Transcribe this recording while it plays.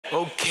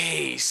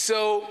Okay,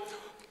 so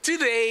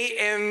today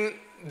and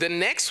the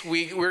next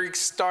week, we're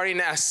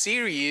starting a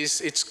series.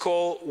 It's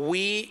called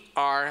We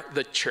Are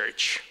the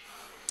Church.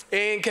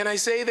 And can I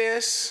say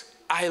this?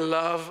 I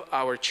love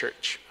our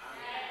church.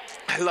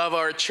 I love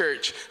our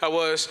church. I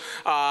was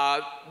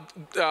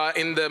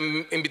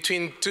in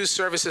between two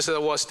services. I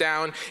was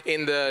down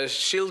in the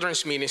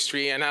children's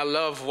ministry, and I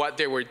love what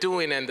they were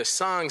doing and the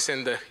songs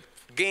and the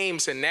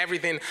games and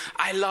everything.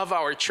 I love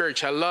our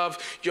church. I love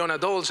young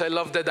adults. I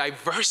love the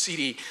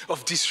diversity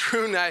of this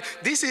room.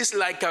 This is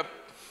like a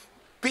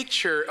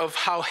picture of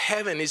how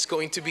heaven is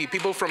going to be.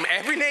 People from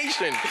every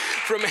nation,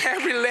 from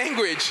every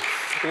language,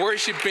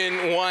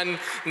 worshiping one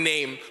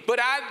name. But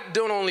I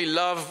don't only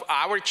love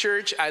our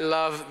church, I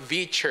love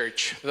the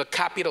church, the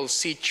capital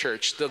C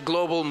church, the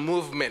global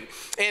movement.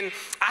 And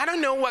I don't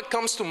know what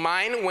comes to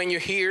mind when you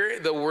hear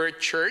the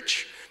word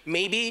church.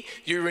 Maybe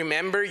you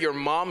remember your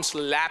mom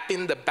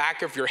slapping the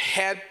back of your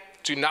head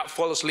to not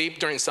fall asleep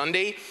during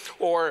Sunday,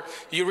 or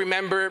you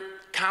remember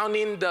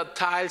counting the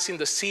tiles in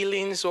the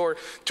ceilings, or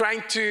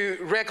trying to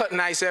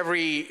recognize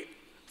every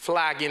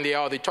flag in the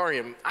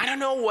auditorium. I don't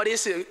know what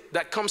is it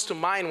that comes to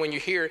mind when you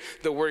hear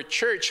the word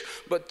church,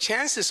 but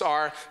chances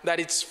are that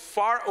it's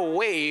far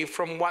away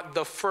from what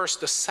the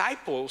first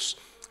disciples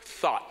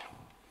thought.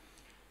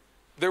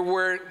 There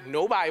were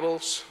no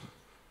Bibles,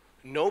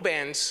 no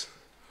bands,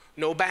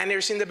 no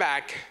banners in the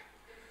back,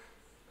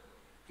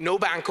 no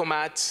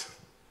bankomats.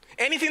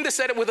 Anything that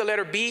said it with the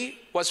letter B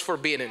was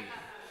forbidden.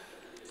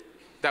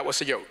 That was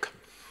a joke.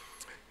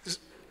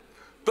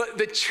 But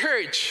the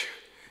church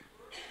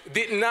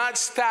did not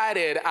start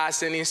it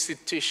as an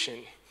institution.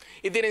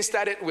 It didn't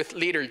start it with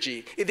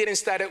liturgy. It didn't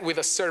start it with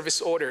a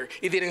service order.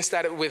 It didn't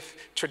start it with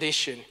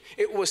tradition.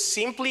 It was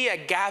simply a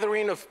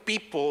gathering of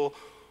people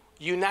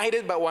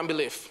united by one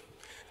belief,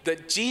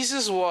 that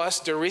Jesus was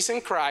the risen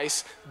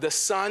Christ, the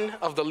Son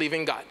of the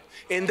living God.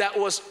 And that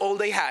was all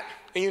they had.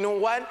 And you know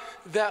what?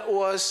 That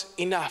was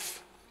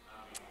enough.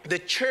 The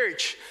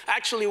church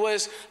actually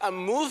was a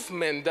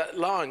movement that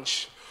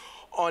launched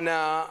on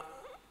an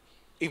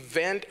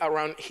event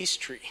around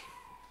history.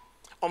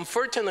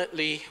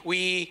 Unfortunately,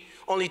 we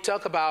only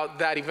talk about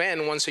that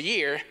event once a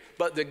year,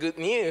 but the good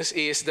news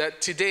is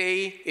that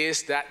today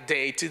is that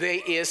day.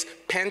 Today is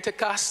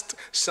Pentecost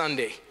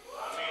Sunday.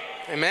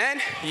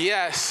 Amen?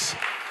 Yes.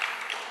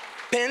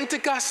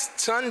 Pentecost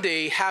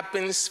Sunday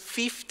happens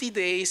 50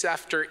 days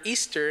after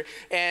Easter,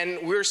 and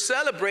we're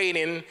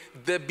celebrating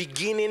the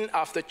beginning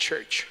of the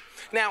church.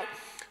 Now,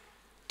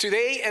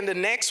 today and the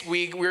next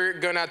week, we're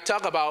gonna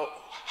talk about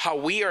how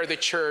we are the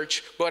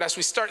church, but as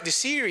we start the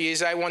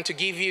series, I want to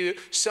give you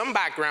some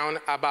background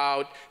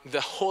about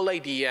the whole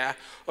idea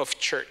of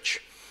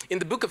church. In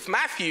the book of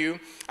Matthew,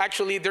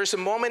 actually, there's a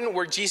moment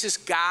where Jesus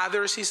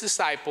gathers his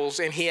disciples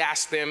and he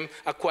asks them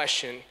a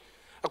question.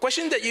 A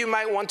question that you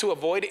might want to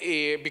avoid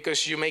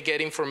because you may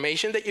get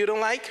information that you don't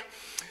like.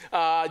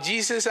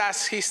 Jesus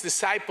asked his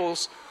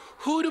disciples,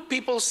 "Who do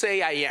people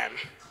say I am?"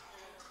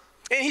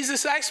 And his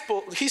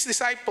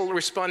disciple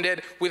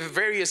responded with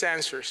various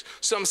answers.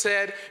 Some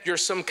said, "You're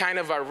some kind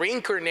of a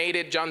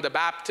reincarnated John the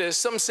Baptist."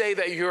 Some say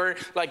that you're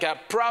like a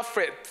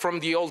prophet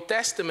from the Old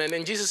Testament.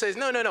 And Jesus says,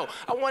 no.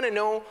 I want to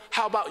know,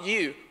 how about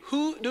you?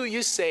 Who do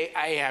you say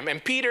I am?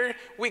 And Peter,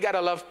 we got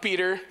to love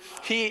Peter.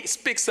 He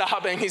speaks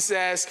up and he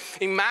says,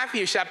 in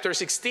Matthew chapter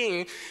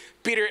 16,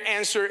 Peter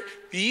answered,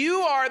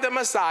 "You are the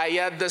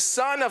Messiah, the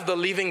Son of the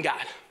living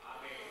God."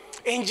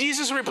 Amen. And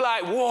Jesus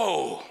replied,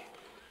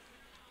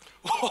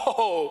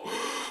 Whoa,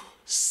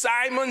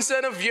 Simon,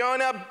 son of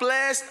Jonah,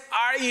 blessed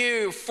are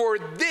you for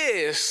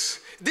this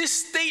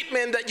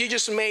statement that you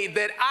just made,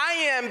 that I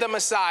am the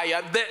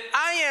Messiah, that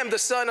I am the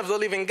Son of the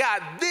living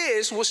God.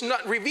 This was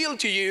not revealed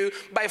to you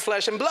by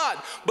flesh and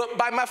blood, but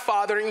by my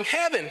Father in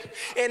heaven.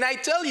 And I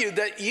tell you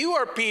that you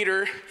are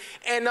Peter,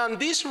 and on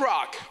this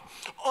rock,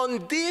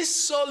 on this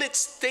solid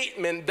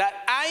statement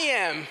that I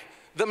am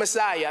the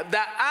Messiah,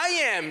 that I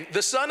am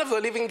the Son of the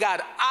living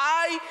God,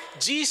 I,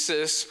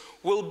 Jesus,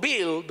 will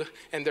build,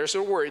 and there's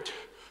a word,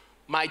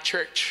 my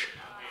church.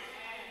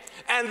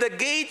 And the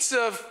gates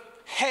of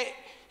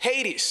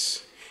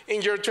Hades,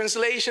 in your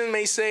translation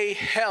may say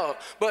hell,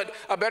 but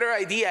a better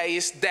idea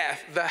is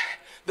death.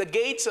 The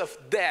gates of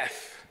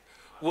death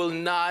will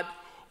not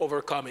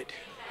overcome it.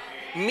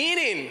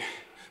 Meaning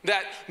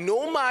that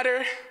no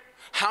matter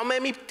how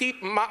many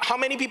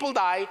people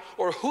die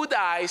or who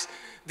dies,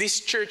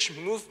 this church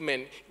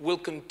movement will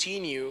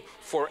continue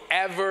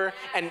forever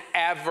and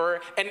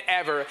ever and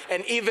ever.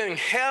 And even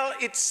hell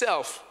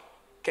itself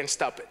can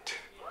stop it.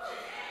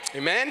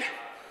 Amen?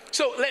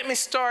 So let me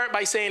start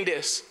by saying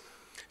this.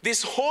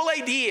 This whole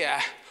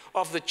idea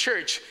of the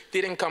church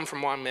didn't come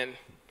from one man.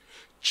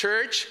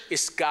 Church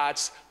is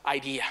God's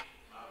idea.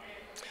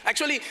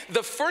 Actually,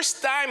 the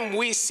first time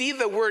we see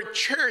the word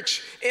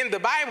church in the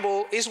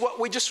Bible is what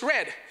we just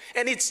read.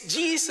 And it's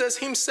Jesus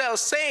himself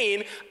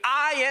saying,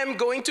 I am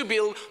going to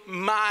build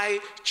my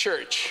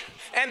church.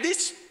 And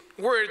this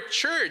word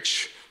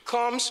church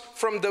comes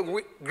from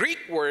the Greek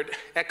word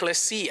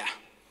ecclesia.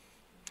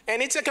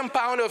 And it's a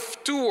compound of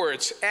two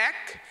words,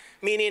 ek,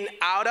 meaning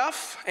out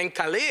of, and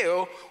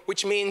kaleo,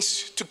 which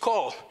means to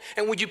call.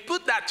 And when you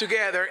put that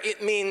together,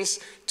 it means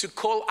to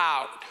call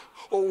out.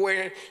 Or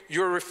when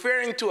you're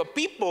referring to a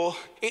people,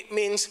 it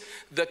means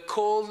the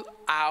called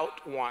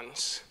out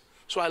ones.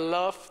 So I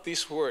love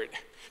this word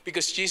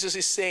because Jesus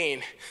is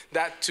saying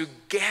that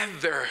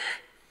together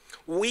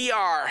we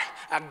are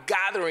a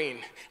gathering,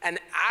 an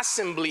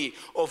assembly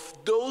of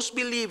those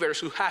believers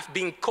who have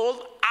been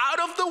called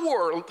out of the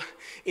world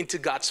into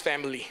God's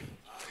family.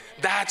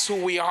 That's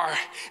who we are.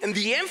 And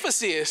the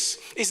emphasis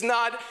is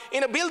not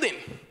in a building.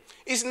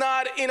 It's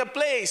not in a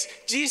place.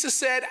 Jesus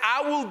said,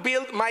 I will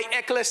build my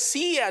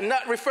ecclesia,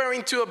 not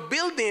referring to a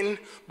building,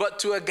 but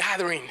to a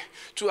gathering,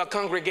 to a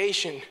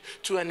congregation,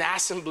 to an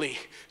assembly,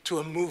 to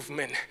a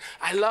movement.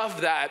 I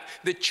love that.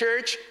 The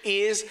church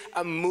is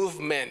a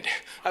movement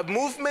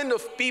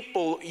of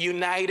people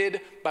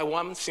united by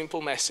one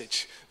simple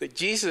message, that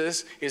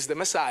Jesus is the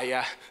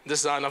Messiah, the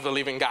Son of the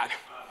living God.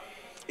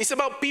 It's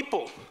about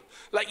people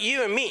like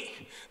you and me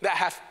that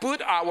have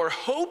put our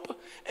hope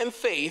and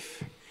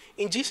faith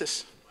in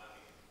Jesus.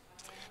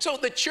 So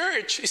the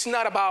church is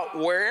not about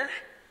where,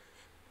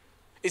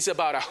 it's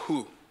about a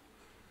who.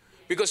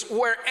 Because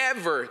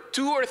wherever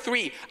 2 or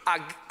 3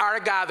 are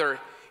gathered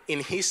in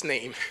his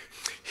name,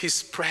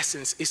 his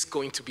presence is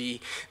going to be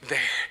there.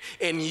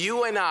 And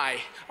you and I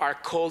are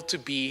called to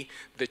be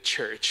the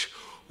church.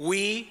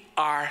 We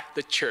are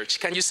the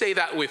church. Can you say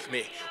that with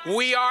me?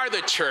 We are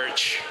the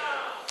church.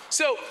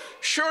 So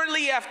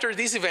shortly after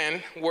this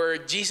event where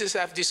Jesus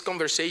had this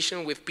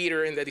conversation with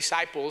Peter and the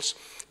disciples,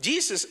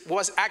 Jesus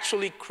was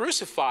actually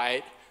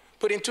crucified,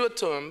 put into a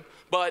tomb,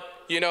 but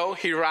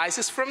he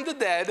rises from the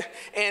dead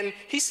and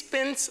he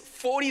spends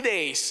 40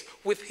 days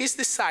with his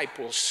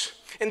disciples.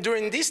 And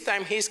during this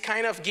time, he's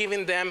kind of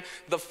giving them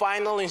the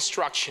final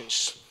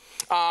instructions.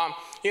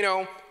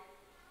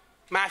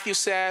 Matthew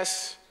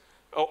says,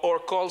 or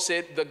calls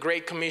it the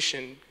Great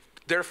Commission.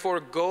 Therefore,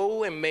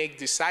 go and make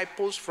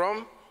disciples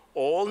from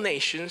all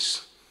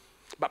nations,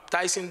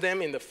 baptizing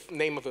them in the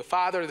name of the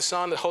Father, the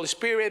Son, the Holy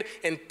Spirit,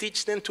 and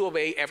teach them to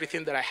obey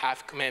everything that I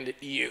have commanded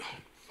you.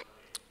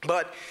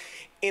 But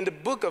in the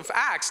book of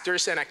Acts,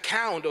 there's an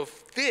account of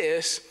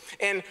this,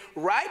 and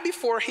right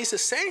before his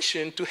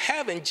ascension to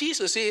heaven,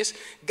 Jesus is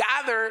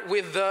gathered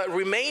with the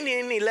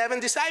remaining 11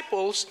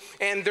 disciples,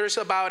 and there's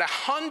about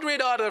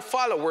 100 other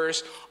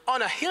followers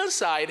on a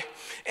hillside,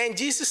 and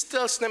Jesus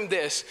tells them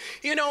this.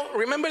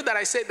 Remember that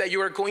I said that you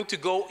are going to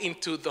go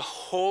into the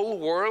whole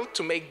world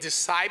to make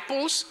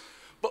disciples?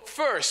 But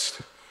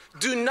first,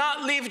 do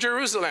not leave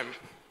Jerusalem.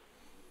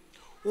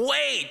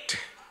 Wait,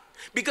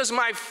 because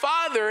my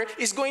Father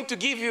is going to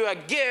give you a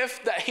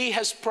gift that he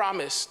has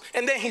promised.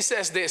 And then he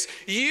says this,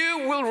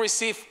 you will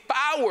receive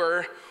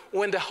power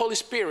when the Holy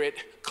Spirit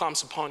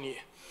comes upon you.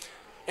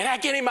 And I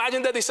can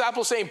imagine the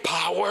disciples saying,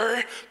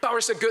 power? Power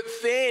is a good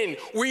thing.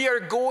 We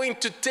are going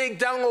to take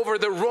down over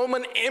the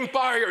Roman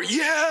Empire.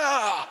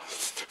 Yeah,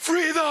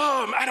 freedom.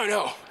 I don't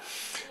know.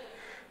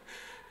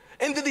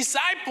 And the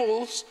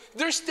disciples,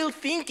 they're still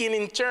thinking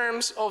in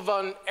terms of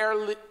an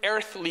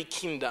earthly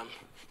kingdom.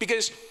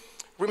 Because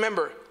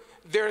remember,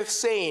 they're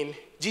saying,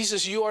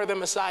 Jesus, you are the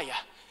Messiah.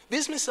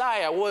 This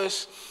Messiah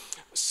was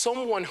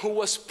someone who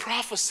was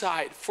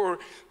prophesied for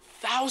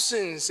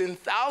thousands and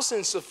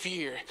thousands of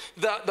years.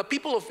 The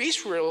people of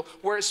Israel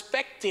were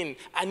expecting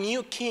a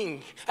new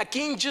king, a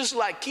king just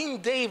like King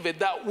David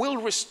that will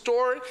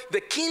restore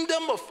the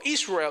kingdom of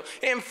Israel.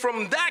 And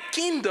from that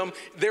kingdom,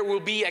 there will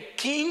be a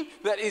king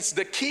that is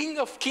the King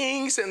of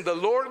Kings and the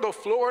Lord of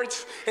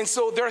Lords. And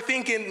so they're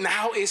thinking,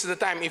 now is the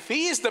time. If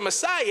he is the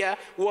Messiah,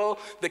 well,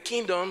 the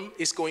kingdom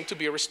is going to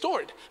be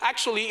restored.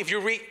 Actually, if you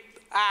read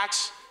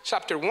Acts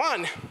chapter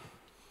 1,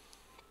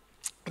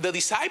 the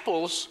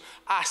disciples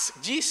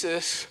asked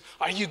Jesus,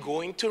 are you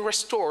going to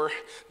restore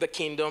the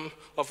kingdom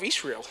of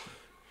Israel?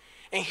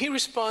 And he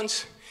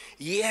responds,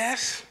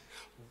 yes,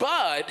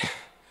 but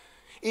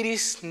it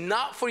is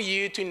not for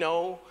you to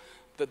know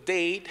the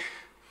date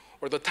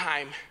or the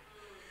time.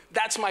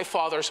 That's my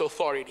Father's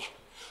authority.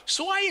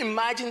 So I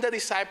imagine the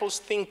disciples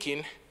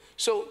thinking,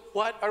 so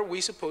what are we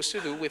supposed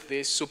to do with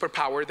this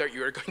superpower that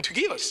you are going to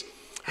give us,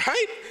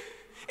 right?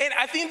 And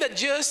I think that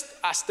just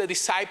as the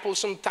disciples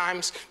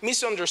sometimes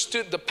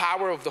misunderstood the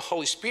power of the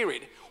Holy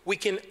Spirit, we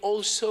can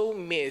also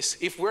miss,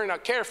 if we're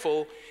not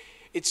careful,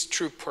 its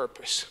true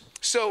purpose.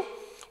 So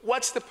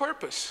what's the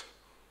purpose?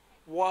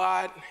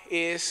 What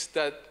is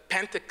that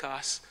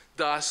Pentecost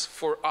does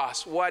for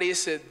us? What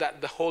is it that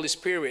the Holy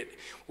Spirit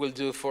will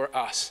do for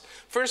us?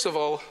 First of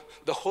all,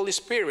 the Holy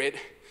Spirit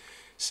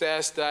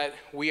says that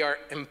we are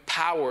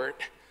empowered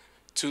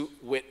to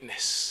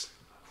witness.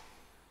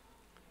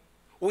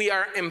 We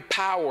are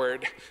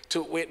empowered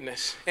to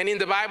witness. And in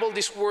the Bible,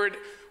 this word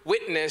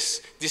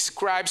witness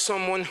describes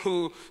someone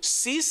who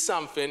sees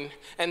something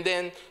and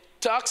then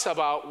talks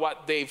about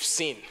what they've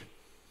seen.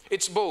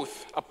 It's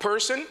both a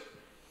person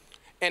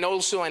and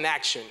also an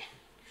action.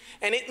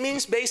 And it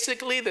means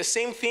basically the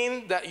same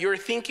thing that you're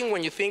thinking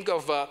when you think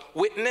of a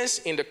witness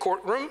in the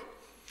courtroom.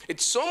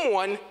 It's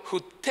someone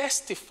who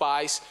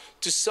testifies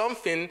to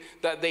something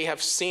that they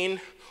have seen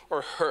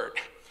or heard.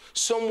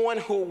 someone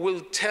who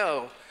will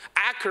tell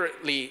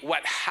accurately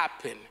what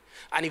happened,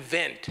 an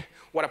event,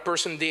 what a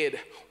person did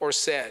or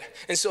said.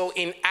 And so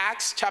in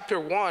Acts chapter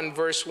 1,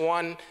 verse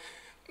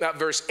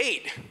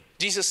 8,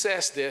 Jesus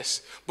says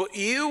this, "But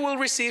you will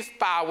receive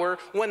power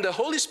when the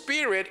Holy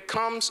Spirit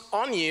comes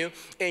on you,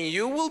 and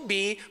you will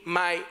be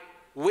my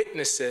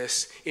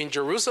witnesses in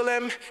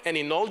Jerusalem and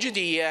in all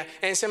Judea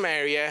and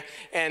Samaria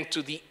and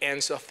to the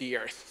ends of the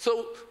earth."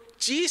 So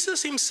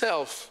Jesus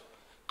himself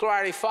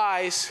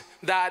clarifies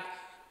that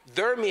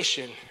their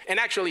mission, and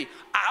actually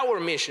our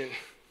mission,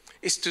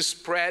 is to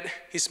spread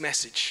his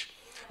message.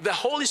 The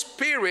Holy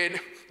Spirit,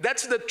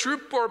 that's the true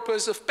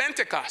purpose of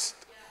Pentecost.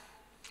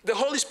 The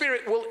Holy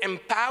Spirit will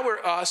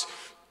empower us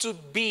to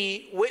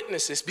be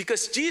witnesses,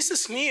 because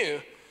Jesus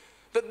knew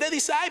that the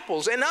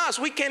disciples and us,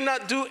 we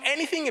cannot do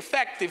anything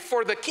effective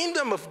for the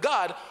kingdom of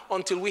God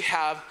until we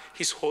have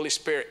his Holy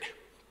Spirit.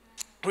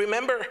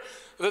 Remember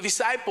the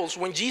disciples,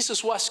 when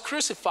Jesus was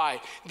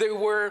crucified, they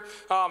were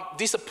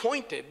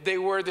disappointed, they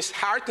were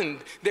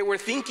disheartened, they were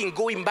thinking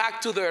going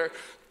back to their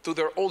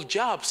old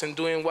jobs and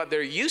doing what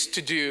they're used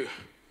to do.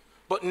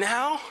 But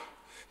now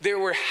they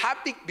were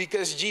happy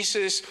because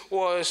Jesus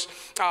was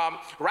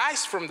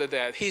raised from the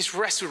dead. He's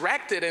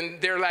resurrected, and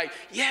they're like,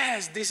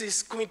 yes, this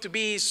is going to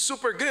be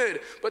super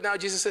good. But now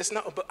Jesus says,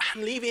 no, but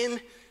I'm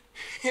leaving.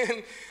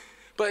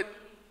 But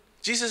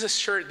Jesus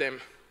assured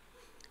them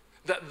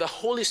that the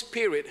Holy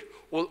Spirit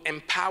will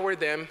empower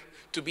them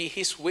to be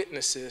his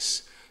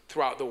witnesses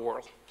throughout the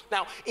world.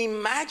 Now,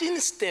 imagine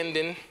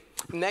standing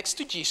next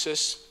to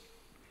Jesus,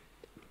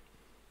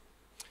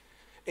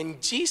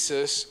 and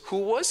Jesus, who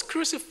was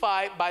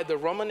crucified by the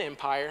Roman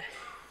Empire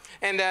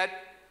and that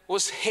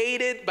was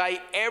hated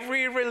by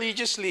every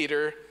religious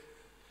leader,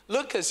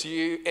 look at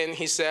you and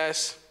he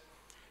says,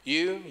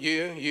 you,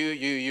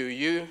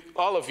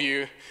 all of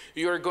you,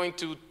 you are going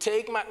to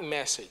take my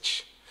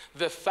message,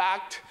 the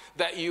fact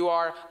that you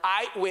are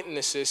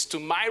eyewitnesses to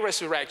my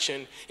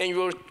resurrection, and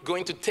you are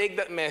going to take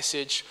that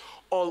message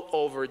all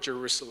over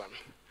Jerusalem.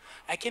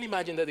 I can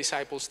imagine the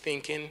disciples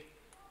thinking,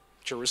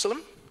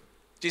 Jerusalem?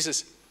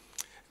 Jesus,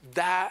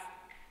 that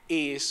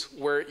is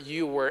where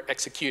you were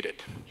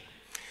executed.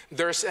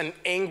 There's an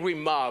angry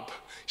mob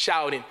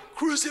shouting,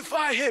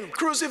 crucify him,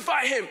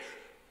 crucify him.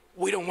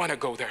 We don't want to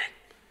go there.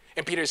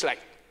 And Peter's like,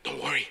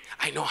 don't worry,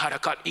 I know how to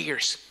cut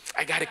ears.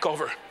 I got it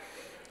covered.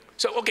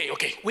 So, okay,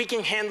 we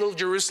can handle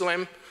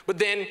Jerusalem. But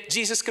then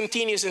Jesus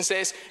continues and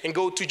says, and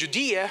go to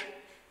Judea.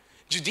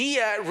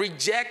 Judea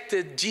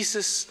rejected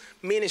Jesus'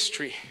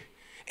 ministry.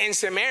 And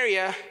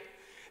Samaria,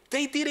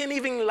 they didn't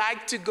even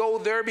like to go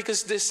there,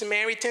 because the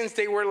Samaritans,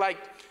 they were like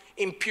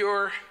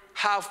impure,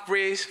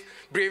 half-breed.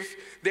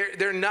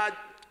 They're not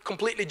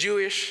completely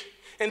Jewish.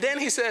 And then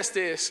he says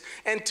this,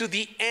 and to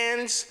the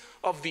ends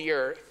of the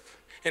earth.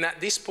 And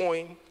at this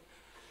point,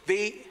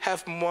 they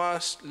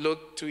must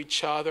look to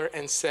each other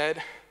and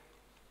said,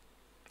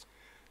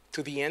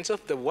 to the ends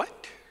of the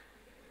what?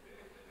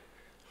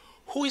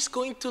 Who is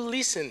going to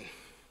listen?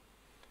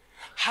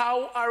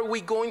 How are we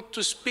going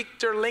to speak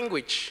their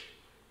language?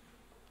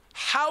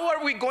 How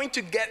are we going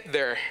to get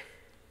there?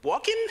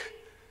 Walking?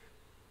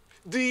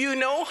 Do you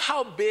know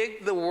how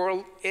big the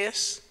world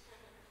is?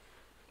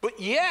 But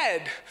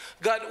yet,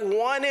 God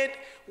wanted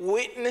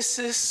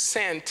witnesses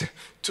sent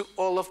to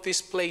all of these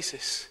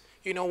places.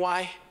 You know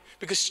why?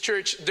 Because,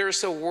 church,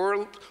 there's a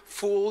world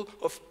full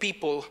of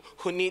people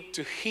who need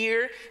to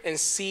hear and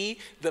see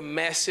the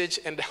message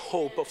and the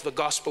hope of the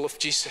gospel of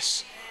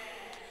Jesus.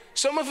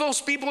 Some of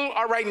those people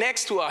are right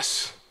next to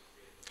us.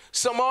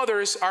 Some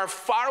others are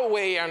far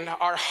away and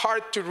are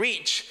hard to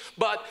reach.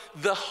 But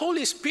the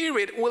Holy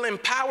Spirit will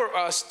empower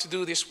us to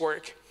do this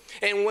work.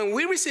 And when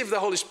we receive the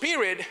Holy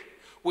Spirit,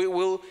 we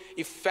will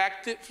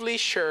effectively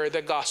share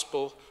the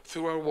gospel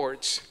through our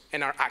words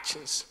and our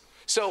actions.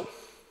 So,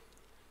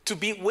 to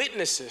be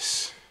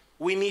witnesses,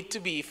 we need to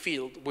be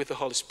filled with the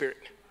Holy Spirit.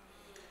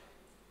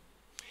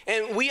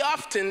 And we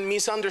often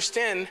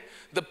misunderstand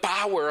the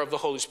power of the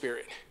Holy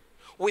Spirit.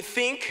 We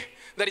think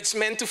that it's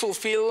meant to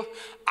fulfill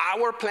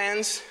our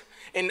plans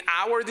and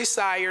our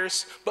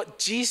desires, but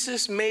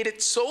Jesus made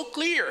it so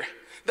clear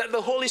that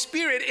the Holy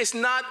Spirit is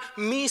not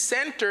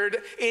me-centered,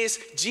 is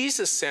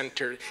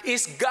Jesus-centered,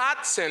 is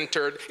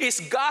God-centered,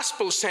 is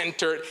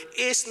gospel-centered,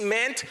 is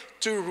meant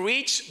to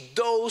reach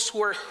those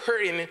who are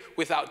hurting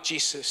without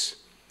Jesus.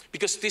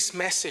 Because this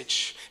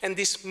message and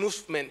this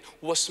movement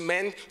was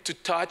meant to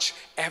touch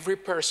every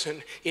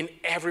person in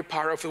every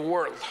part of the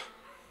world.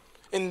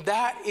 And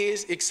that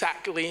is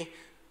exactly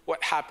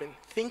what happened.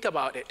 Think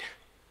about it.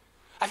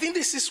 I think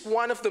this is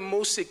one of the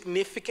most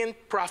significant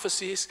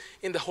prophecies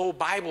in the whole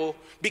Bible,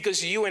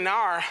 because you and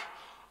I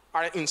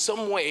are in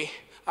some way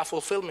a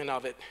fulfillment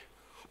of it.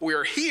 We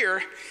are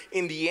here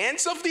in the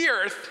ends of the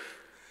earth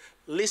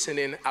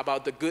listening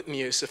about the good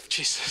news of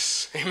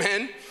Jesus.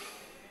 Amen?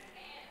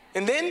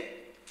 And then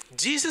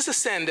Jesus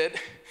ascended,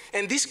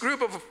 and this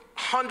group of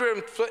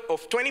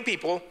 120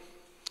 people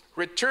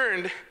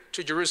returned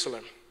to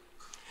Jerusalem.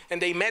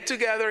 And they met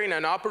together in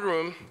an upper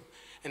room,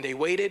 and they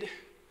waited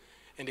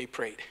and they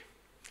prayed.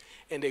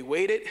 And they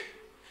waited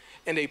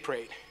and they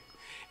prayed.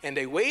 And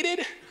they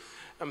waited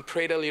and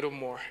prayed a little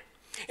more.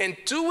 And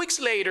 2 weeks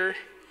later,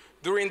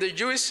 during the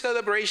Jewish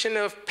celebration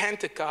of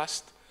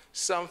Pentecost,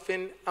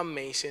 something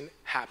amazing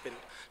happened.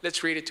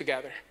 Let's read it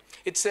together.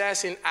 It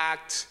says in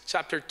Acts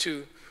chapter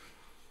 2,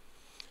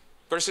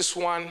 verses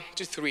 1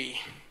 to 3.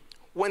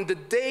 When the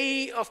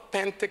day of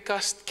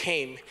Pentecost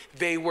came,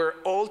 they were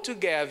all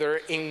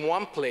together in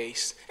one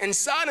place. And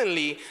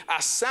suddenly,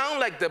 a sound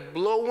like the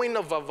blowing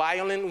of a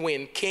violent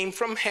wind came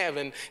from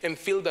heaven and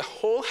filled the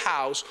whole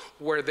house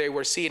where they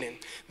were sitting.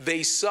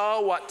 They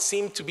saw what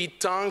seemed to be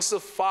tongues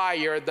of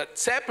fire that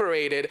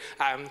separated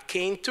and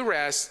came to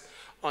rest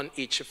on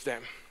each of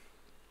them.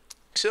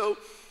 So,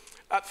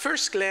 at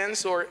first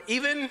glance, or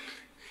even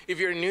if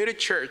you're new to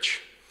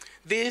church,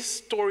 this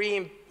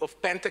story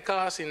of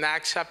Pentecost in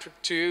Acts chapter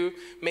 2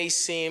 may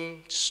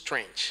seem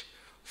strange.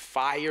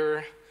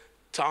 Fire,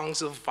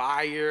 tongues of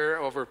fire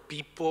over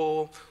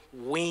people,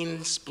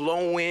 winds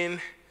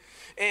blowing.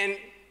 And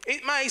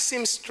it might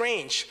seem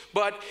strange,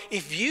 but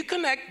if you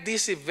connect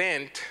this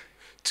event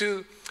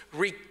to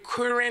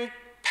recurrent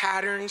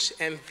patterns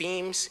and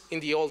themes in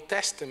the Old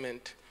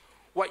Testament,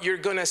 what you're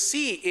going to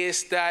see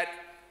is that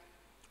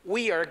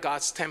we are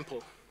God's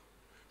temple.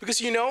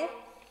 Because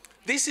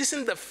this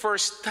isn't the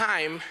first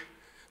time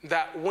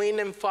that wind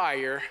and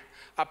fire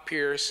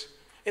appears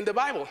in the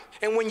Bible.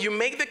 And when you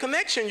make the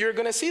connection, you're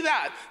going to see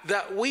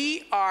that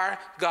we are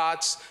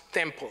God's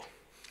temple.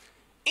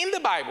 In the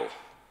Bible,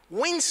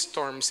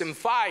 windstorms and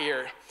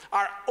fire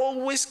are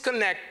always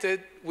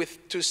connected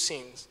with two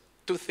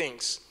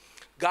things,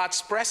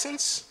 God's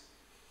presence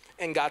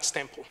and God's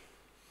temple.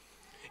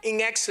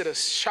 In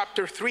Exodus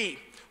chapter 3,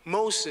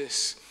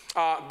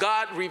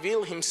 God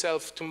revealed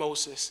himself to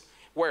Moses.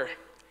 Where?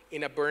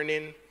 In a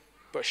burning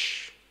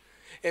bush.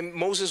 And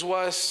Moses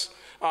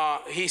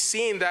he's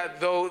seeing that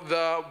though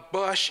the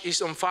bush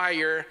is on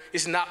fire,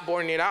 it's not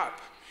burning up.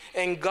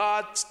 And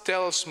God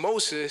tells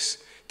Moses,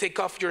 take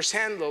off your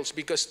sandals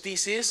because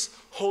this is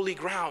holy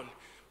ground.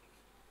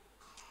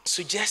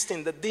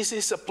 Suggesting that this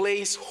is a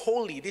place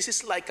holy. This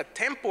is like a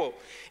temple.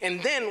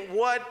 And then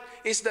what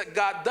is that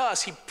God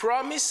does? He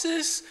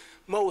promises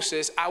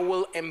Moses, I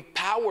will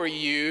empower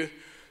you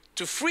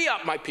to free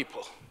up my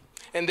people.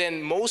 And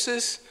then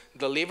Moses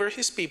delivered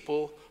his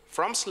people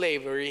from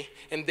slavery,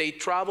 and they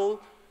traveled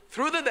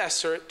through the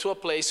desert to a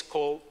place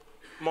called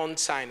Mount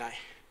Sinai.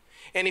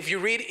 And if you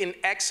read in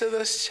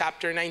Exodus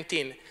chapter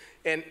 19,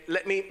 and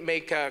let me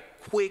make a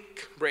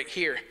quick break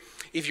here.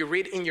 If you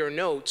read in your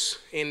notes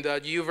in the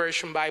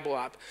YouVersion Bible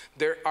app,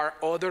 there are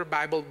other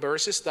Bible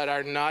verses that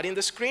are not in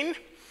the screen,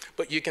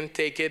 but you can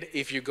take it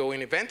if you go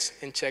in events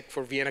and check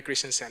for Vienna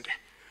Christian Center.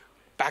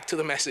 Back to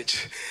the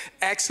message.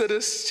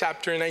 Exodus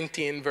chapter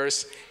 19,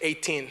 verse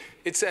 18.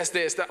 It says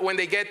this, that when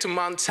they get to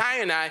Mount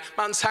Sinai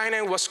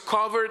was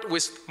covered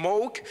with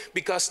smoke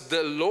because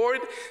the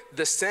Lord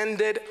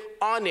descended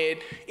on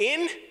it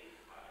in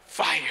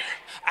fire.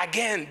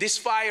 Again, this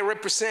fire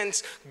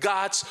represents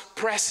God's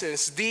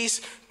presence.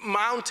 This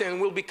mountain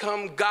will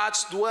become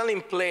God's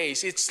dwelling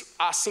place. It's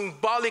a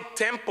symbolic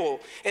temple.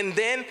 And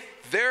then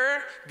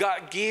there,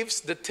 God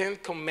gives the 10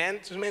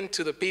 commandments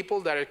to the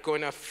people that are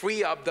going to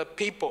free up the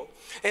people.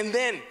 And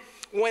then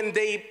when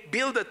they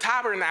build the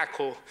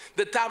tabernacle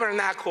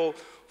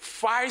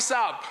fires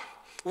up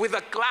with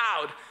a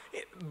cloud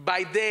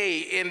by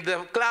day, and the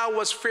cloud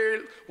was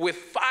filled with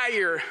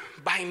fire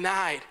by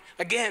night.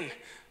 Again,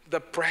 the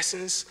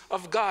presence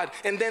of God.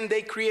 And then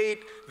they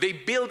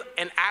build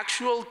an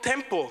actual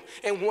temple.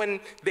 And when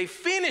they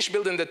finish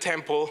building the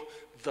temple,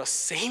 the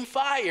same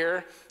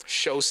fire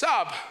shows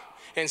up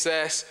and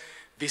says,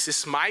 this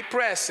is my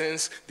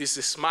presence, this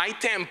is my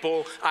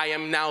temple, I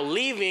am now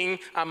living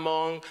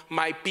among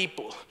my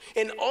people.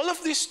 And all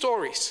of these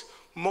stories,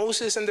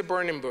 Moses and the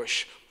burning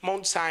bush,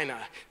 Mount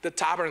Sinai, the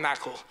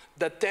tabernacle,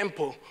 the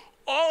temple,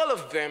 all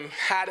of them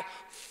had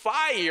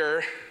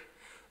fire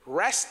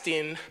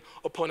resting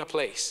upon a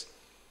place.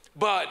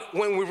 But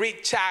when we read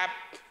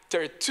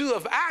chapter 2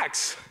 of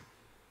Acts,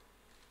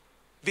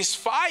 this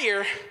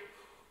fire,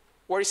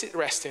 where is it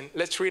resting?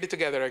 Let's read it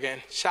together again.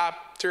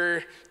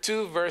 Chapter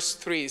 2, verse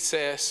 3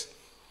 says,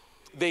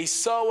 they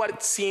saw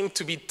what seemed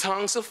to be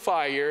tongues of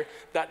fire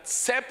that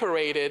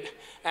separated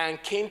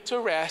and came to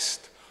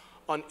rest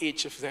on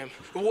each of them.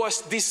 It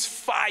was this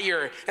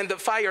fire, and the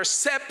fire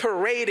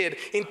separated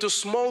into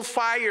small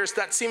fires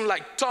that seemed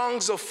like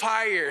tongues of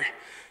fire.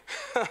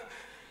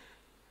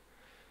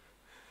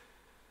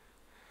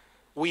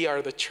 We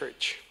are the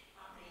church.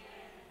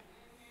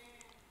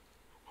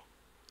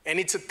 And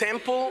it's a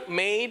temple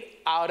made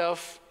out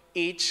of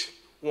each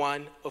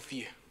one of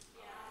you.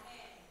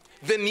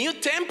 The new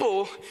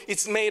temple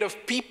is made of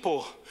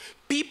people.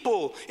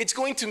 People, it's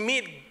going to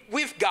meet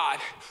with God,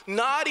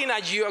 not in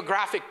a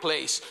geographic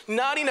place,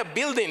 not in a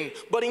building,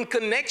 but in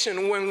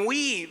connection. When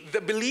we, the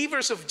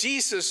believers of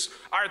Jesus,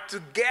 are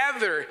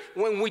together,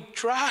 when we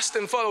trust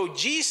and follow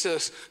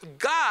Jesus,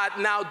 God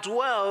now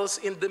dwells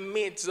in the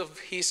midst of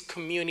his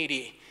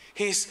community.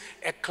 His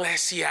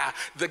ecclesia,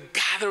 the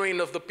gathering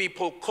of the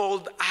people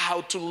called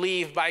out to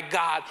live by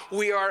God.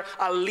 We are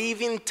a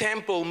living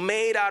temple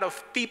made out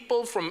of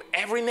people from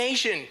every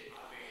nation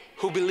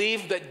who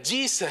believe that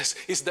Jesus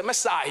is the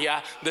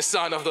Messiah, the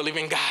Son of the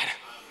living God.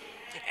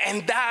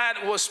 And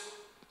that was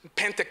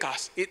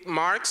Pentecost. It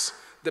marks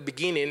the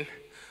beginning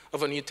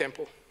of a new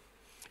temple.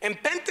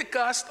 And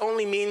Pentecost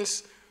only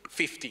means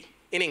 50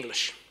 in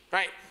English,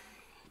 right?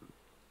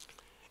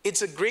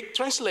 It's a Greek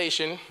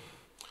translation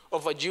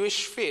of a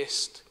Jewish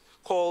feast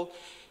called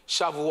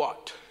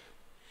Shavuot.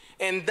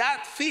 And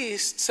that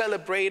feast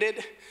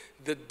celebrated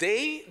the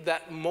day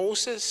that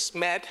Moses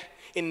met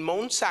in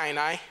Mount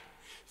Sinai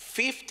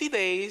 50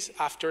 days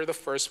after the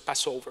first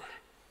Passover.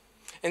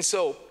 And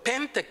so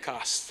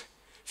Pentecost,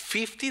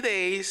 50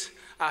 days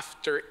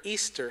after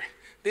Easter,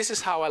 this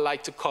is how I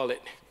like to call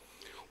it.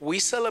 We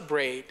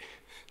celebrate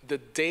the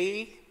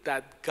day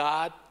that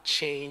God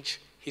changed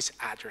his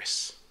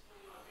address.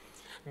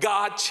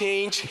 God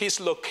changed his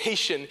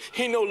location.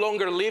 He no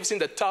longer lives in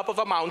the top of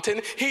a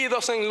mountain. He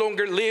doesn't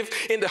longer live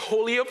in the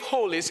Holy of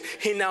Holies.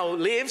 He now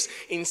lives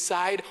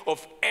inside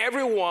of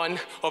every one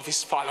of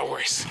his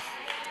followers.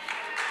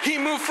 He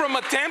moved from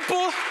a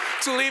temple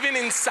to living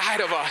inside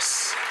of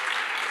us.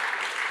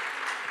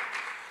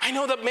 I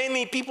know that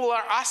many people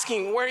are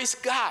asking, where is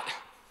God?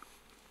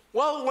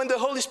 Well, when the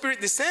Holy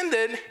Spirit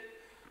descended,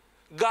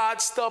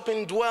 God stopped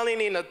indwelling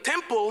in a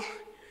temple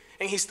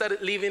and he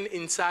started living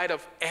inside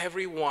of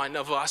every one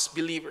of us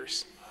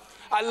believers.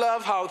 I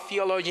love how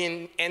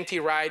theologian N.T.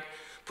 Wright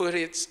put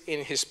it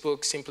in his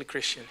book, Simply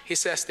Christian. He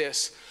says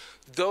this: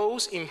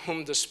 those in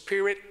whom the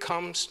Spirit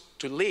comes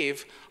to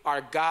live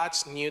are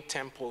God's new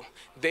temple.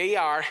 They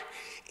are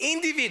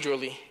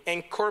individually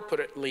and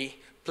corporately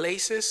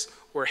places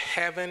where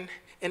heaven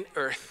and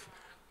earth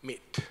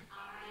meet.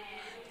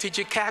 Did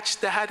you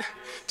catch that?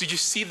 Did you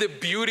see the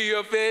beauty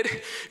of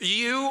it?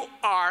 You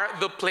are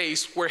the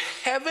place where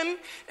heaven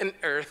and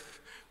earth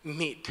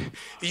meet.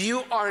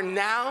 You are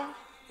now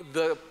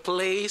the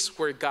place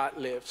where God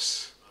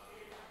lives.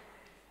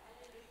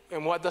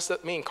 And what does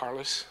that mean,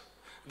 Carlos?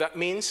 That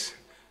means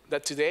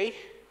that today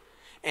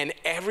and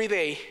every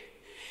day,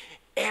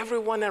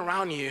 everyone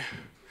around you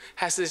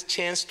has this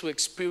chance to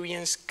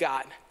experience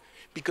God,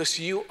 because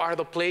you are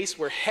the place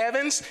where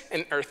heavens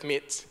and earth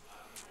meet.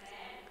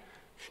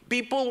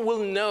 People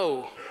will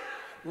know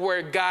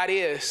where God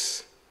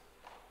is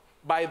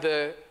by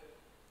the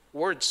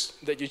words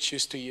that you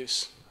choose to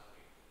use,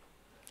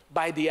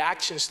 by the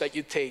actions that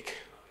you take,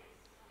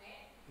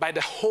 by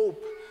the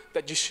hope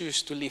that you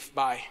choose to live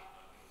by.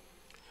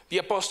 The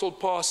Apostle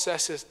Paul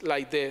says it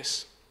like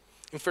this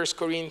in 1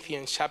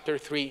 Corinthians chapter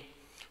 3.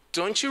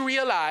 Don't you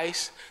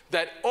realize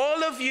that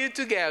all of you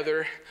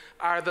together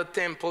are the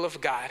temple of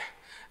God,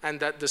 and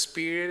that the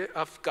Spirit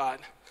of God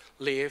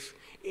lives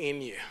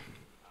in you?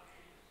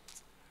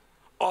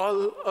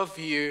 All of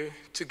you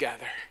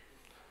together.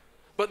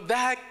 But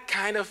that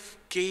kind of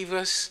gave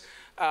us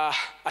a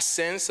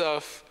sense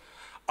of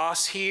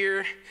us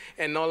here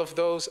and all of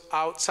those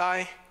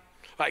outside,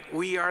 like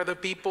we are the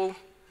people.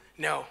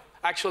 No,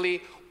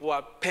 actually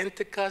what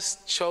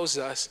Pentecost shows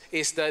us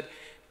is that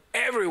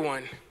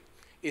everyone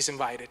is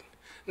invited.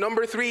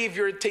 Number 3, if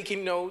you're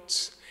taking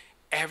notes,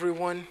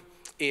 everyone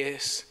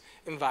is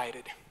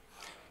invited.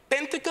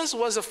 Pentecost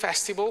was a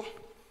festival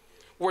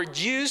where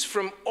Jews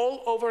from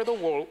all over the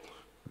world,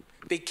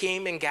 they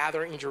came and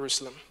gathered in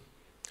Jerusalem.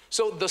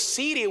 So the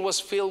city was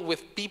filled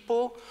with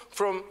people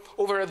from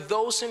over a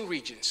dozen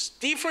regions,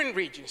 different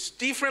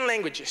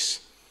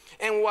languages.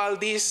 And while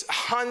these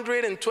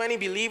 120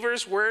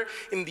 believers were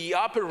in the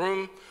upper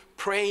room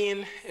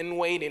praying and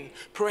waiting,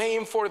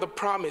 praying for the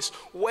promise,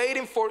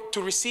 waiting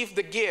to receive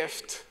the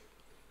gift,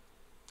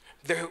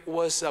 there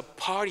was a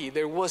party,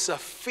 there was a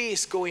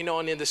feast going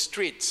on in the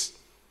streets.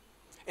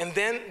 And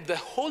then the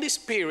Holy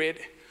Spirit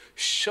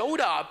showed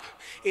up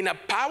in a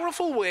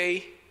powerful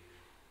way.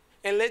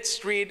 And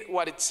let's read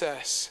what it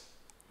says.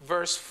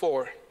 Verse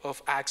 4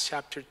 of Acts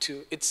chapter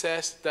 2. It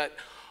says that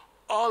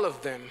all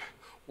of them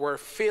were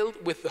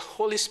filled with the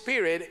Holy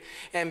Spirit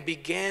and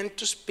began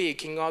to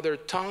speak in other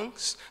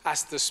tongues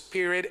as the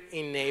Spirit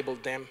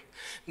enabled them.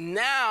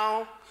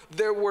 Now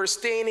there were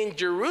staying in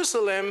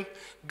Jerusalem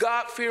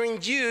God-fearing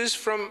Jews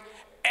from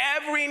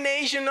every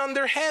nation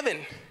under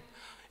heaven.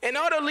 And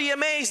utterly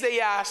amazed,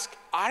 they asked,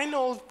 "Are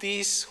not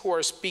these who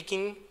are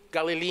speaking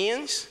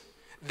Galileans?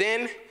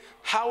 Then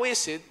how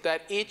is it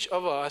that each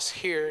of us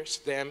hears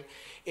them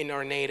in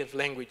our native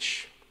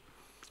language?"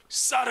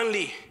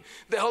 Suddenly,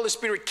 the Holy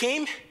Spirit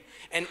came,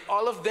 and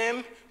all of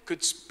them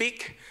could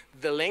speak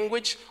the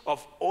language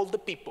of all the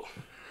people.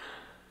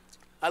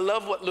 I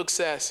love what Luke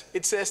says.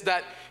 It says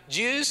that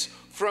Jews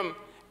from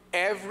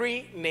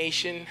every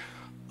nation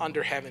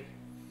under heaven.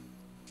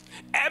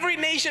 Every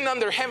nation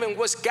under heaven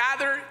was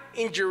gathered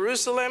in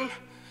Jerusalem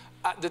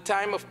at the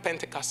time of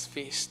Pentecost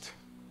feast.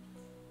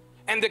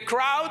 And the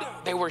crowd,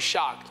 they were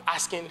shocked,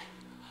 asking,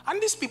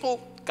 "Aren't these people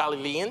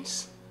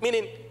Galileans?"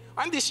 Meaning,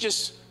 aren't these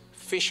just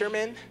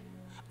fishermen,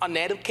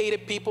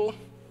 uneducated people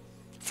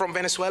from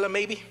Venezuela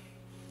maybe?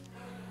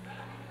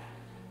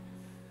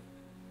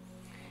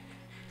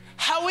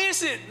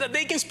 is it that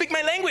they can speak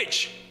my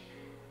language?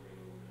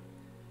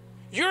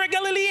 You're a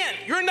Galilean.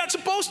 You're not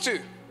supposed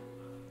to.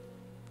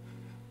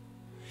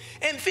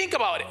 And think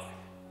about it.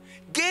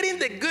 Getting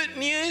the good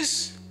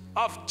news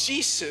of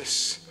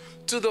Jesus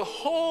to the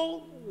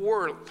whole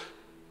world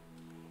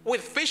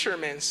with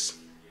fishermen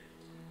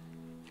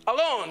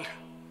alone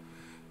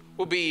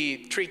will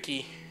be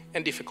tricky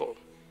and difficult.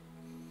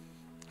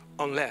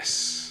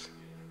 Unless,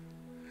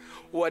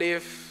 what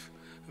if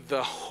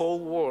the whole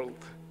world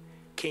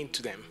came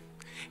to them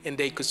and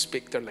they could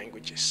speak their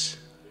languages?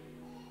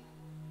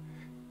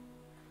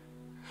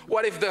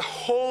 What if the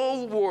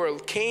whole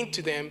world came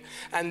to them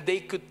and they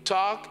could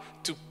talk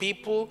to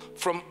people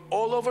from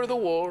all over the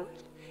world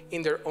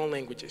in their own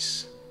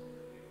languages?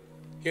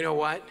 You know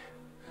what?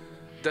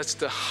 That's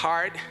the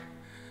heart,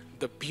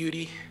 the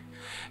beauty,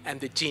 and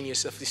the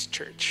genius of this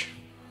church.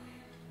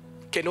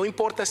 Que no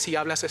importa si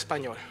hablas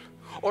español,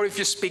 or if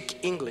you speak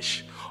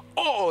English,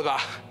 oder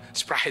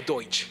spreche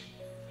Deutsch.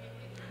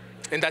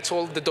 And that's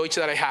all the Deutsch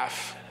that I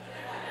have.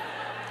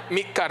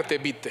 Mit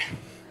Karte bitte.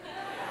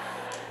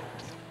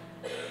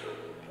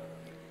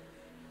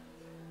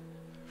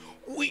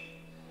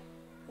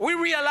 We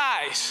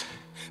realize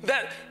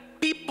that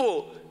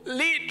people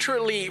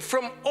literally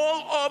from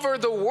all over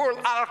the world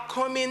are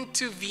coming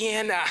to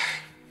Vienna.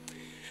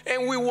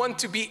 And we want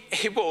to be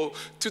able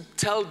to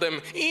tell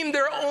them in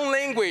their own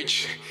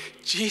language,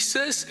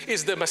 Jesus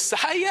is the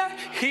Messiah.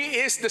 He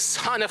is the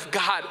Son of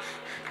God.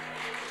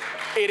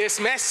 It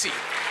is messy.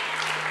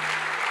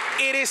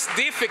 It is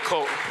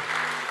difficult.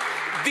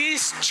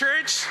 This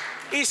church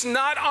is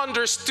not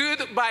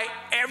understood by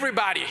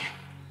everybody.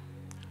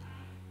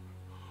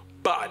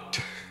 But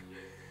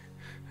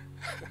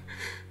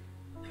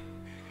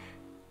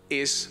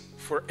is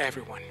for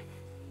everyone.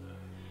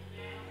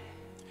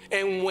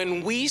 And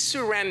when we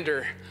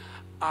surrender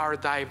our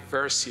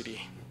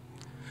diversity,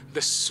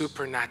 the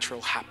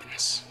supernatural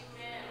happens.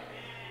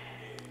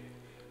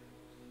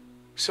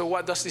 So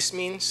what does this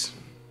mean?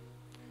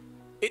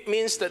 It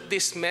means that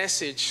this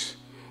message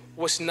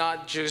was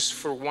not just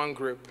for one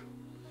group.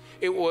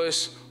 It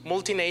was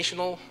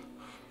multinational,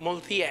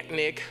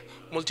 multi-ethnic,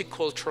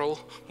 multicultural,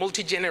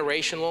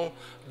 multi-generational.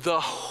 The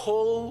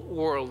whole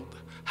world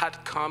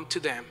had come to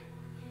them.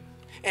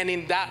 And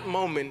in that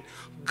moment,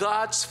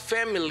 God's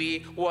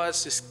family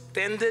was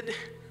extended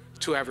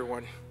to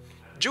everyone.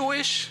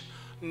 Jewish,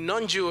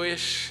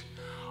 non-Jewish,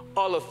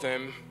 all of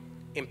them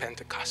in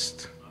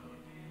Pentecost.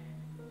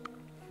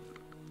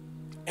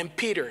 And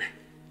Peter,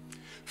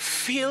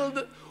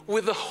 filled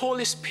with the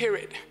Holy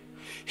Spirit,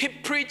 he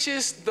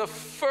preaches the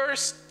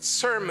first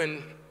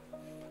sermon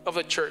of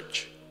the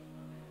church.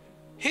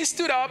 He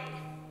stood up.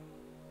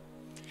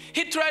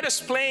 He tried to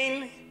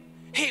explain,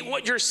 hey,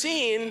 what you're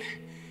seeing,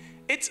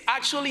 it's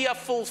actually a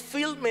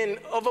fulfillment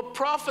of a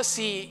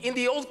prophecy in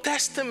the Old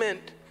Testament.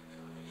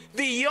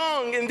 The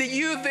young and the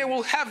youth, they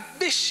will have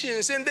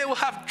visions and they will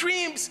have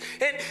dreams.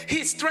 And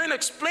he's trying to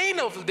explain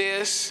all of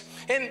this.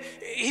 And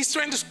he's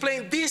trying to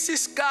explain this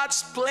is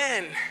God's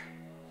plan.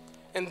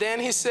 And then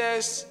he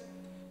says,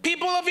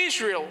 people of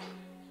Israel,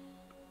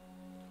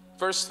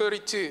 verse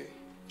 32,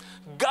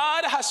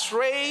 God has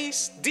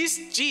raised this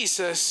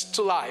Jesus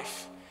to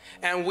life,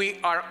 and we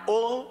are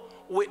all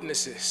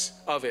witnesses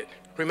of it.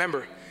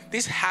 Remember,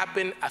 this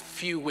happened a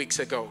few weeks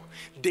ago.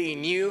 They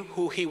knew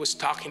who he was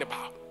talking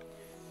about.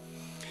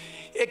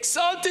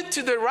 Exalted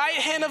to the right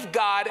hand of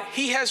God,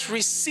 he has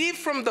received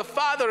from the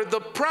Father the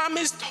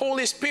promised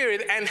Holy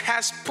Spirit and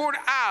has poured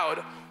out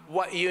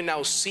what you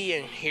now see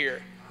and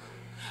hear.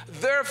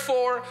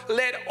 Therefore,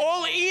 let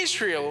all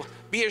Israel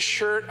be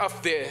assured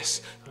of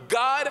this.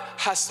 God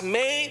has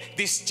made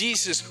this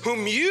Jesus,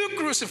 whom you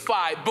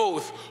crucified,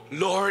 both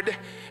Lord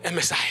and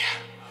Messiah.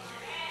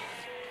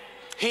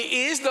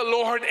 He is the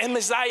Lord and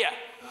Messiah.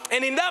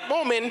 And in that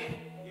moment,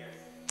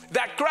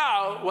 that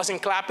crowd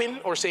wasn't clapping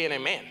or saying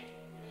amen.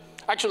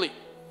 Actually,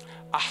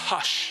 a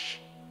hush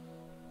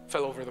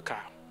fell over the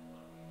crowd.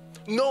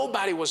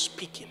 Nobody was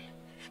speaking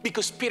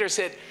because Peter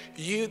said,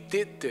 you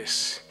did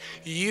this.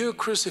 You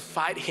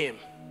crucified him.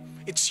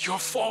 It's your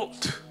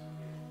fault.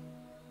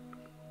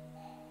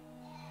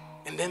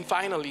 And then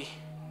finally,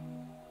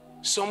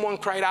 someone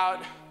cried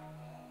out,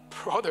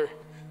 brother,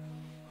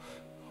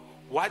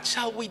 what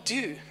shall we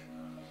do?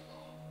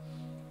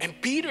 And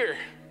Peter,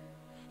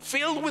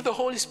 filled with the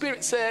Holy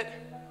Spirit, said,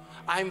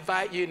 I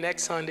invite you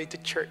next Sunday to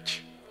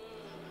church.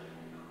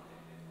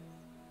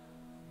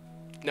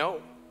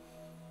 No,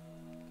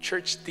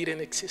 church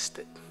didn't exist.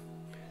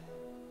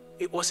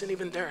 It wasn't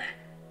even there.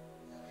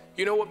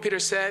 You know what Peter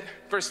said?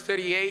 Verse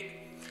 38,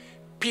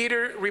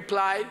 Peter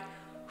replied,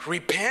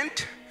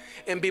 repent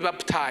and be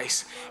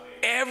baptized,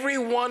 every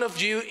one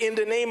of you, in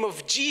the name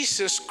of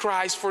Jesus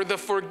Christ, for the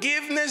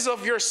forgiveness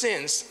of your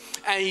sins,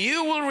 and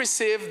you will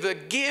receive the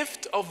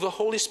gift of the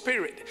Holy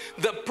Spirit.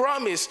 The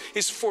promise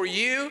is for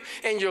you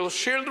and your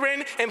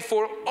children and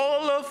for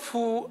all of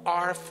who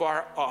are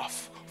far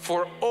off,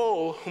 for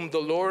all whom the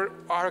Lord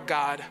our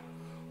God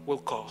will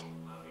call.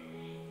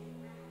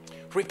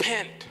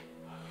 Repent,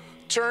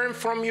 turn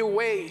from your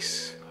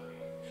ways,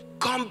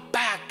 come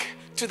back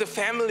to the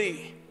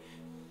family.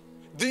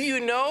 Do you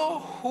know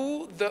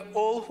who the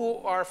all who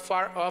are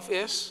far off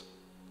is?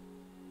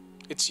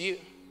 It's you.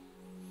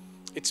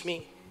 It's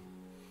me.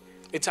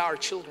 It's our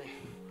children.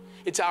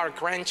 It's our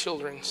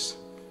grandchildren's.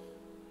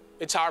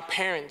 It's our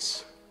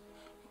parents,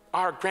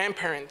 our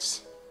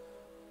grandparents.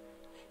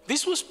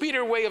 This was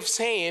Peter's way of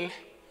saying,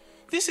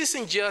 this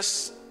isn't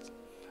just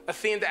a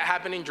thing that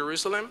happened in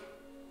Jerusalem.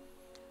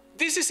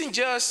 This isn't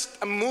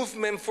just a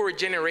movement for a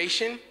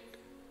generation.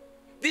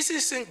 This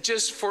isn't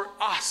just for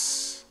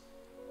us.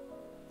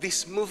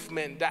 This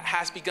movement that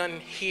has begun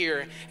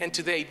here and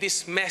today,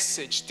 this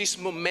message, this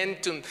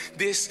momentum,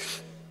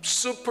 this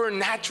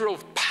supernatural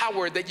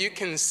power that you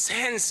can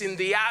sense in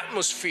the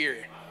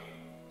atmosphere.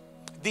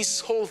 This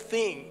whole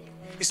thing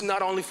is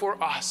not only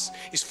for us,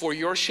 it's for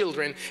your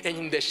children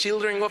and the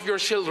children of your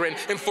children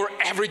and for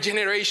every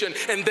generation.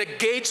 And the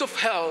gates of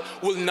hell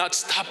will not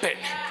stop it.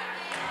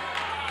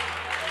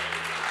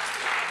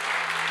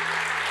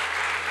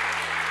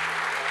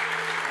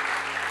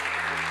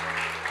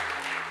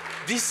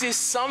 This is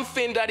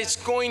something that is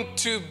going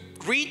to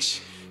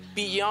reach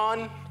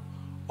beyond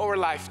our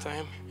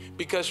lifetime.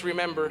 Because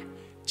remember,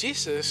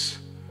 Jesus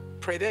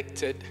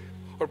predicted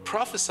or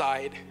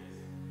prophesied.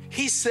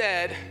 He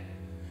said,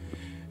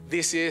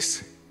 this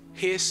is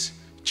his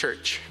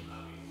church.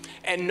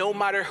 And no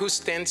matter who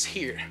stands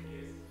here,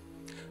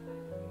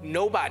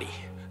 nobody,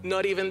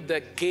 not even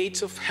the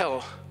gates of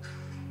hell,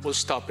 will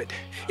stop it.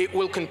 It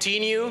will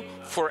continue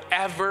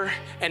forever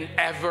and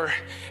ever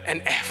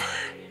and ever.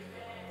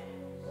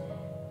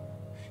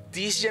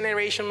 This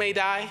generation may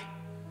die,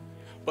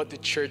 but the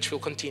church will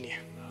continue.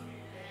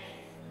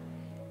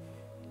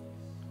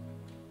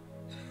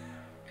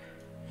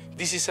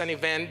 This is an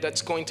event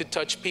that's going to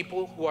touch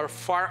people who are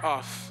far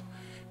off,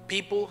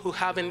 people who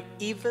haven't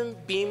even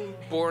been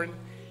born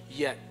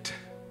yet,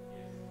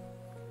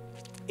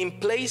 in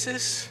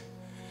places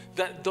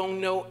that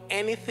don't know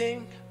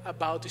anything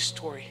about the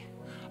story,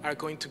 are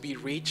going to be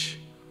reached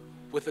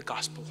with the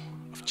gospel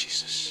of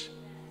Jesus.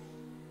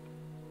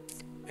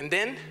 And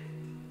then,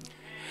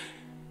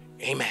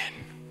 amen.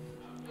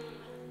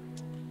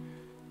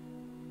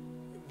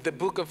 The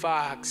book of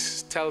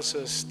Acts tells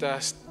us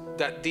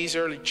that this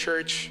early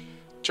church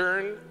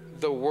turned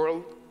the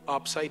world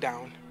upside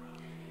down.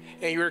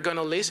 And you're going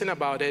to listen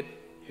about it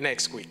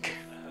next week.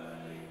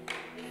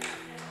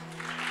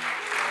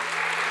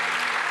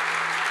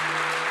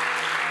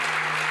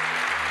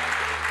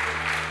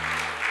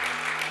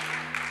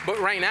 But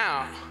right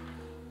now,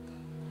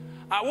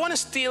 I want to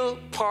steal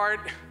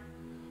part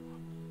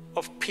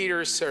of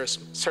Peter's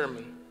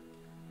sermon.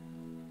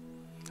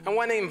 I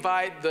want to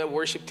invite the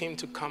worship team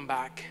to come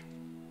back.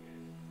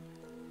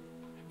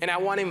 And I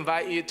want to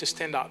invite you to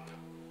stand up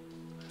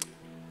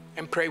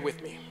and pray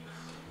with me.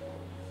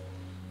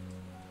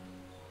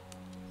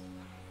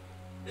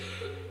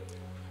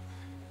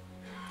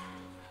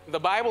 The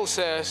Bible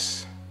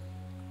says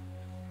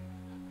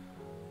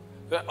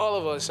that all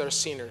of us are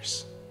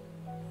sinners.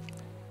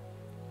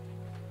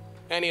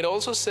 And it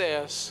also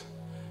says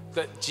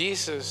that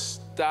Jesus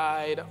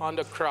died on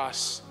the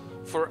cross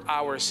for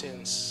our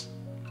sins.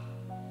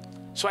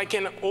 So I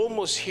can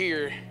almost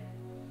hear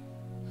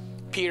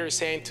Peter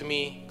saying to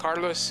me,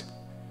 Carlos,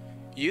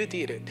 you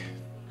did it.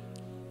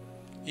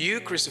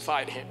 You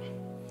crucified him.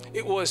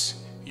 It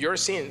was your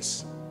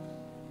sins.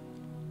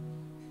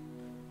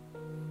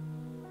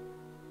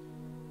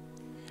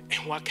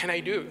 And what can I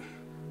do?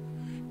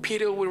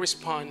 Peter will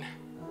respond,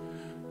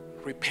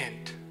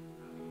 repent.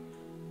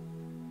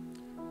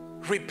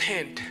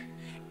 Repent,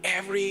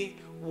 every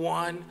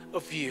one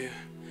of you,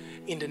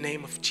 in the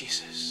name of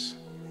Jesus.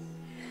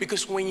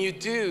 Because when you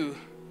do,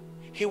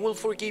 he will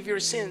forgive your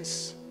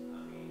sins.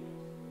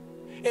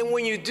 And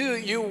when you do,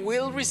 you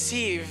will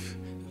receive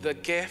the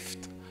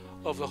gift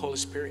of the Holy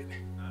Spirit.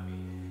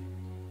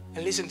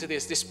 And listen to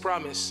this. This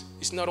promise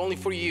is not only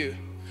for you,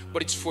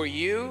 but it's for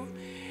you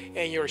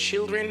and your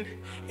children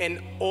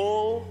and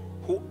all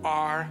who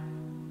are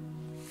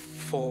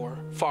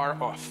far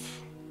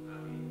off.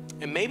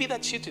 And maybe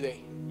that's you today.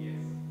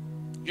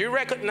 You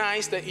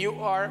recognize that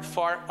you are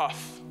far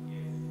off.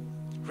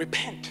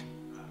 Repent.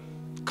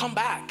 Come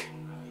back.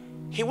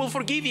 He will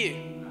forgive you.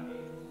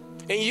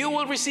 And you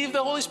will receive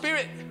the Holy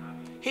Spirit.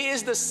 He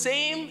is the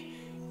same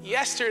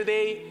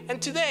yesterday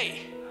and today.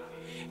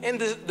 And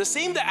the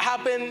same that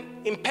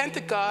happened in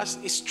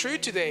Pentecost is true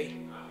today.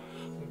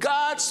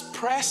 God's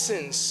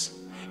presence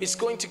is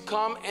going to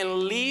come and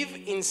live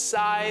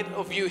inside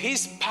of you.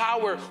 His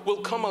power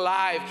will come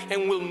alive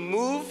and will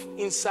move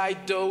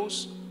inside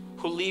those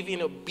who live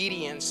in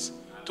obedience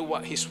to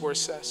what His word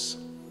says.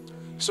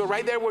 So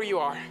right there where you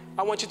are,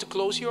 I want you to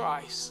close your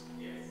eyes,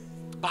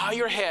 bow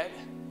your head,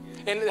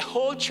 and the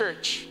whole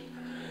church,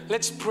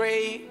 let's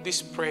pray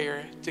this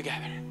prayer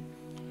together.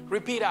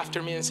 Repeat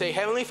after me and say,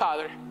 Heavenly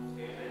Father,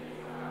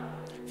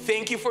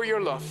 thank you for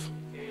your love.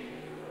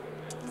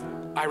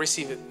 I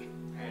receive it.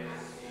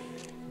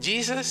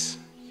 Jesus,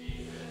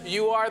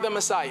 you are the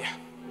Messiah,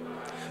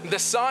 the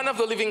Son of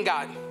the living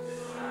God.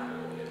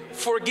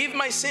 Forgive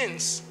my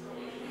sins.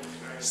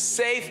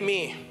 Save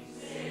me.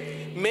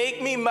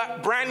 Make me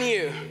brand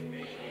new.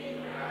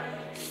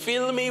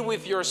 Fill me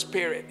with your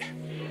Spirit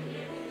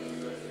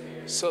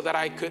so that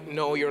I could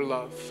know your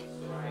love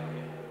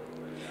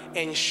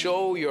and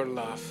show your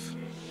love.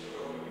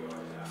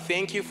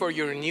 Thank you for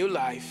your new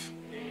life.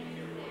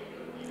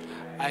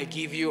 I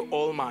give you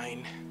all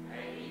mine.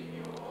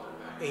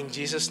 In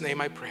Jesus'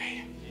 name I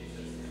pray.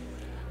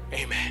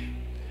 Amen.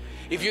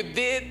 If you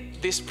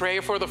did this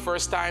prayer for the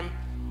first time,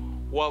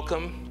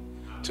 welcome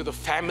to the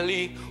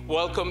family.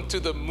 Welcome to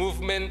the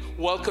movement.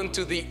 Welcome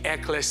to the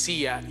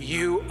ecclesia.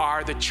 You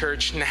are the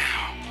church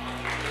now.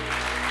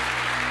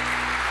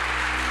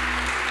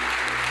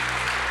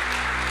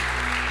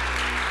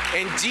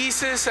 And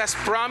Jesus has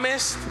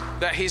promised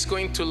that he's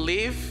going to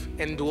live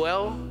and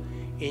dwell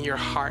in your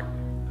heart.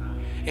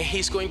 And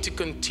he's going to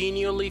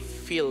continually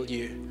fill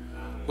you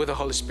with the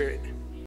Holy Spirit.